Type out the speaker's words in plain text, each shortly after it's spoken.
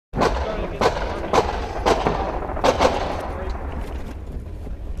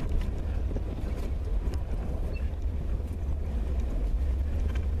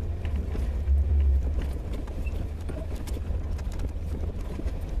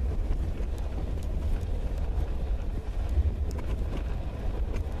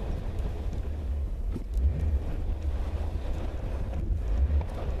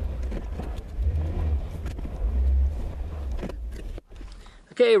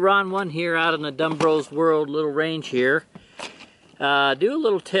Okay, Ron 1 here out in the Dumbros World little range here. Do a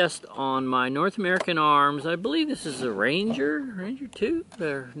little test on my North American Arms. I believe this is a Ranger 2,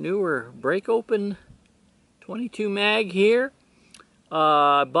 their newer break open 22 mag here.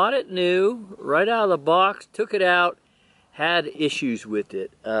 I bought it new, right out of the box, took it out, had issues with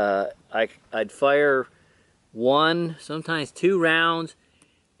it. I'd fire 1, sometimes 2 rounds,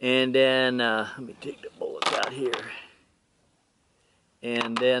 and then, let me take the bullets out here.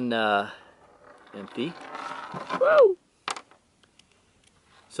 And then empty. Woo!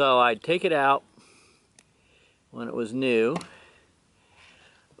 So I'd take it out when it was new,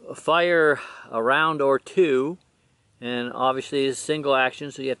 fire a round or 2, and obviously it's single action,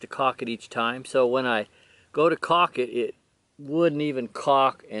 so you have to cock it each time. So when I go to cock it, it wouldn't even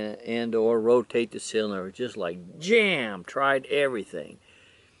cock and or rotate the cylinder. It was just like jam. Tried everything.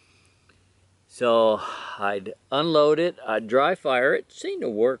 So I'd unload it, I'd dry fire it. Seemed to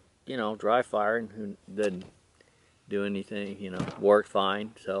work, you know, dry firing didn't do anything, you know, worked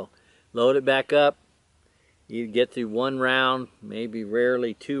fine. So load it back up. You'd get through 1 round, maybe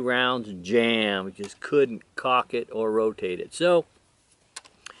rarely 2 rounds, jam. You just couldn't cock it or rotate it. So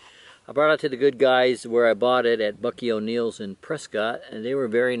I brought it to the good guys where I bought it at Bucky O'Neill's in Prescott, and they were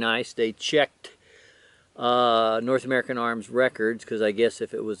very nice. They checked North American Arms records, because I guess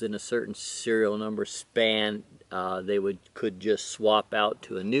if it was in a certain serial number span, they could just swap out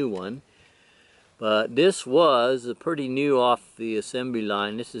to a new one. But this was pretty new off the assembly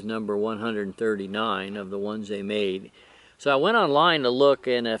line. This is number 139 of the ones they made. So I went online to look,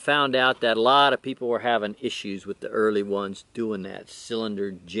 and I found out that a lot of people were having issues with the early ones doing that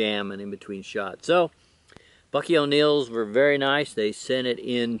cylinder jamming in between shots. So Bucky O'Neill's were very nice. They sent it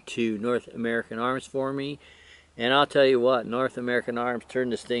into North American Arms for me. And I'll tell you what, North American Arms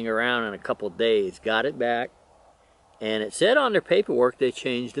turned this thing around in a couple days. Got it back. And it said on their paperwork they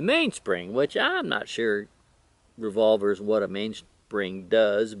changed the mainspring, which I'm not sure revolvers what a mainspring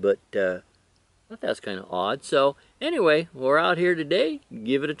does, but I thought that's kind of odd. So anyway, we're out here today.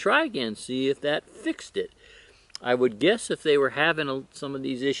 Give it a try again. See if that fixed it. I would guess if they were having some of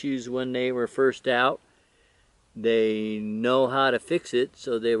these issues when they were first out, they know how to fix it,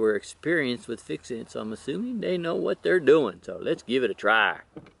 so they were experienced with fixing it, so I'm assuming they know what they're doing. So let's give it a try.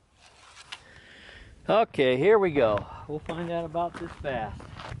 Okay, here we go. We'll find out about this fast,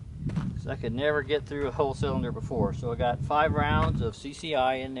 because I could never get through a whole cylinder before. So I got 5 rounds of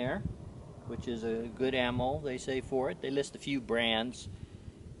CCI in there, which is a good ammo, they say, for it. They list a few brands,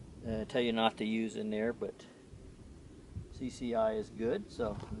 tell you not to use in there, but CCI is good,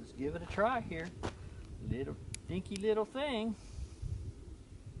 so let's give it a try here. Little dinky little thing.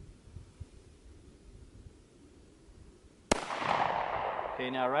 Okay,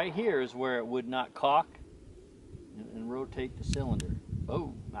 now right here is where it would not cock and rotate the cylinder.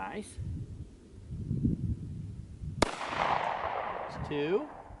 Oh, nice. That's 2.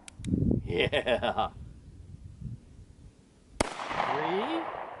 Yeah. 3.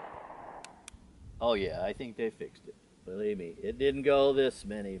 Oh yeah, I think they fixed it. Believe me, it didn't go this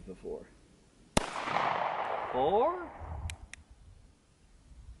many before. 4.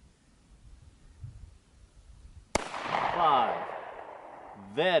 5.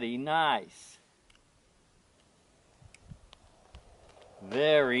 Very nice.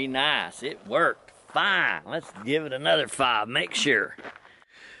 Very nice. It worked fine. Let's give it another 5, make sure.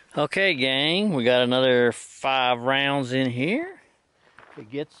 Okay, gang, we got another 5 rounds in here. If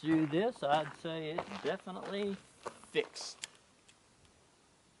it gets through this, I'd say it's definitely fixed.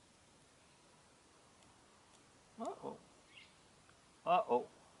 Uh-oh. Uh-oh.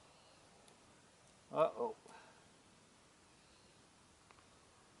 Uh-oh.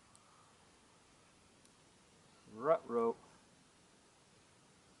 Rut-rope.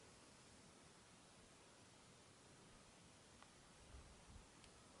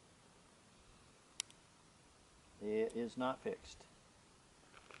 It is not fixed.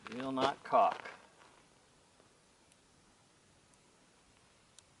 Will not cock.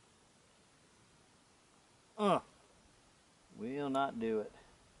 Will not do it.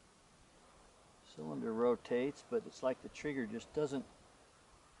 Cylinder rotates, but it's like the trigger just doesn't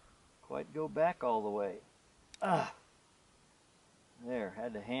quite go back all the way. There,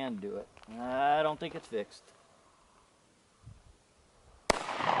 had the hand do it. I don't think it's fixed.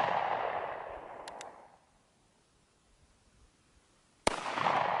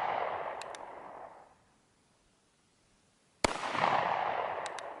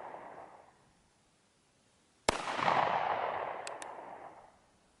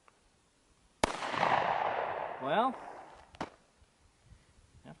 Well,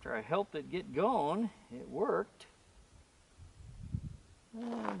 after I helped it get going, it worked.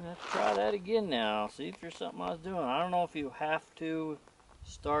 I'm gonna have to try that again now. See if there's something I was doing. I don't know if you have to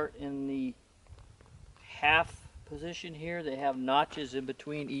start in the half position here. They have notches in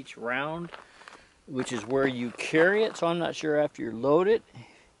between each round, which is where you carry it. So I'm not sure after you load it,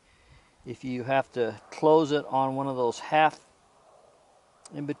 if you have to close it on one of those half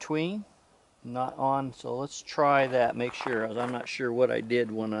in between, not on. So let's try that, make sure, as I'm not sure what I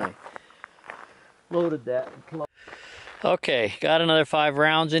did when I loaded that. Okay, got another 5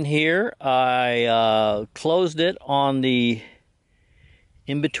 rounds in here. I closed it on the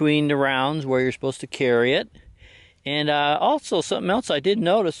in between the rounds where you're supposed to carry it. And also something else I did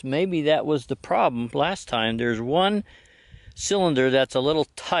notice, maybe that was the problem last time. There's one cylinder that's a little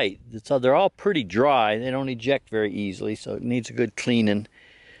tight. They're all pretty dry. They don't eject very easily, so it needs a good cleaning.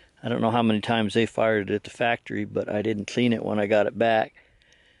 I don't know how many times they fired it at the factory, but I didn't clean it when I got it back.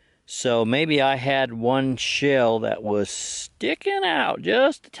 So maybe I had one shell that was sticking out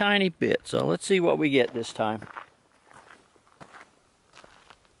just a tiny bit. So let's see what we get this time.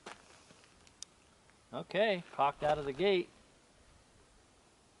 Okay, cocked out of the gate.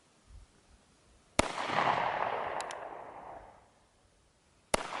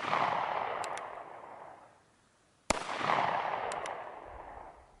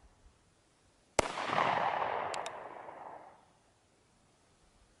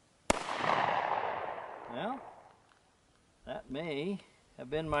 Well, that may have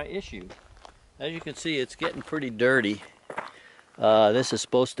been my issue. As you can see, it's getting pretty dirty. This is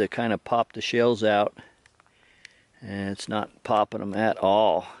supposed to kind of pop the shells out, and it's not popping them at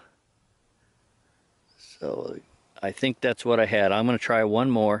all. So I think that's what I had. I'm going to try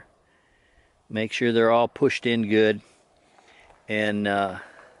one more, make sure they're all pushed in good, and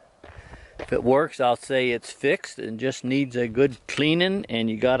if it works, I'll say it's fixed and just needs a good cleaning, and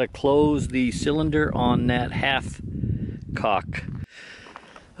you got to close the cylinder on that half cock.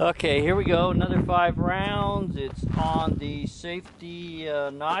 Okay, here we go, another 5 rounds. It's on the safety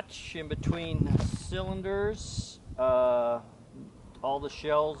notch in between cylinders. All the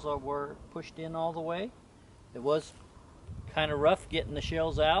shells were pushed in all the way. It was kind of rough getting the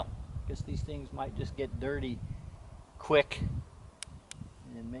shells out. I guess these things might just get dirty quick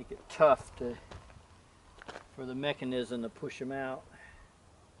and make it tough for the mechanism to push them out.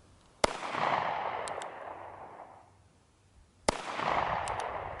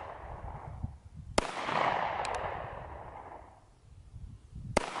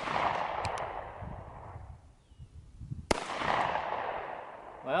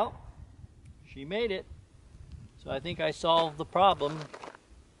 Well, she made it. So I think I solved the problem.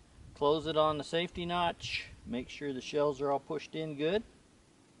 Close it on the safety notch, make sure the shells are all pushed in good.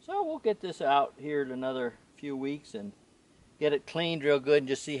 So we'll get this out here in another few weeks and get it cleaned real good and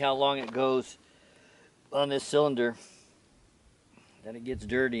just see how long it goes on this cylinder that it gets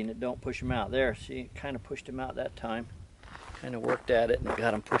dirty and it don't push them out. There, see, it kind of pushed them out that time. Kind of worked at it and it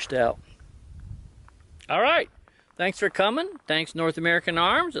got them pushed out. All right. Thanks for coming. Thanks, North American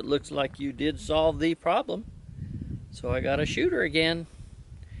Arms. It looks like you did solve the problem. So I got a shooter again.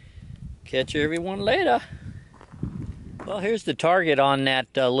 Catch everyone later. Well, here's the target on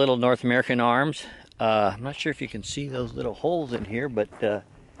that little North American Arms. I'm not sure if you can see those little holes in here, but it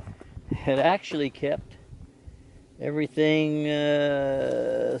actually kept everything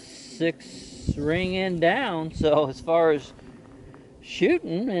 6 ringing down. So as far as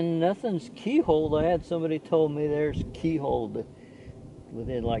shooting, and nothing's keyholed. I had somebody told me there's keyholed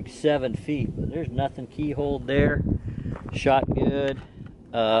within like 7 feet, but there's nothing keyholed there. Shot good.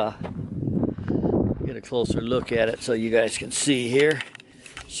 Get a closer look at it so you guys can see here.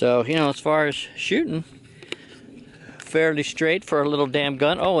 So, you know, as far as shooting, fairly straight for a little damn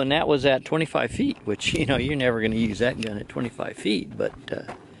gun. Oh, and that was at 25 feet, which, you know, you're never going to use that gun at 25 feet, but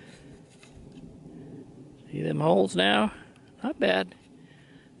see them holes now? Not bad.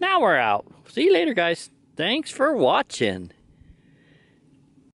 Now we're out. See you later, guys. Thanks for watching.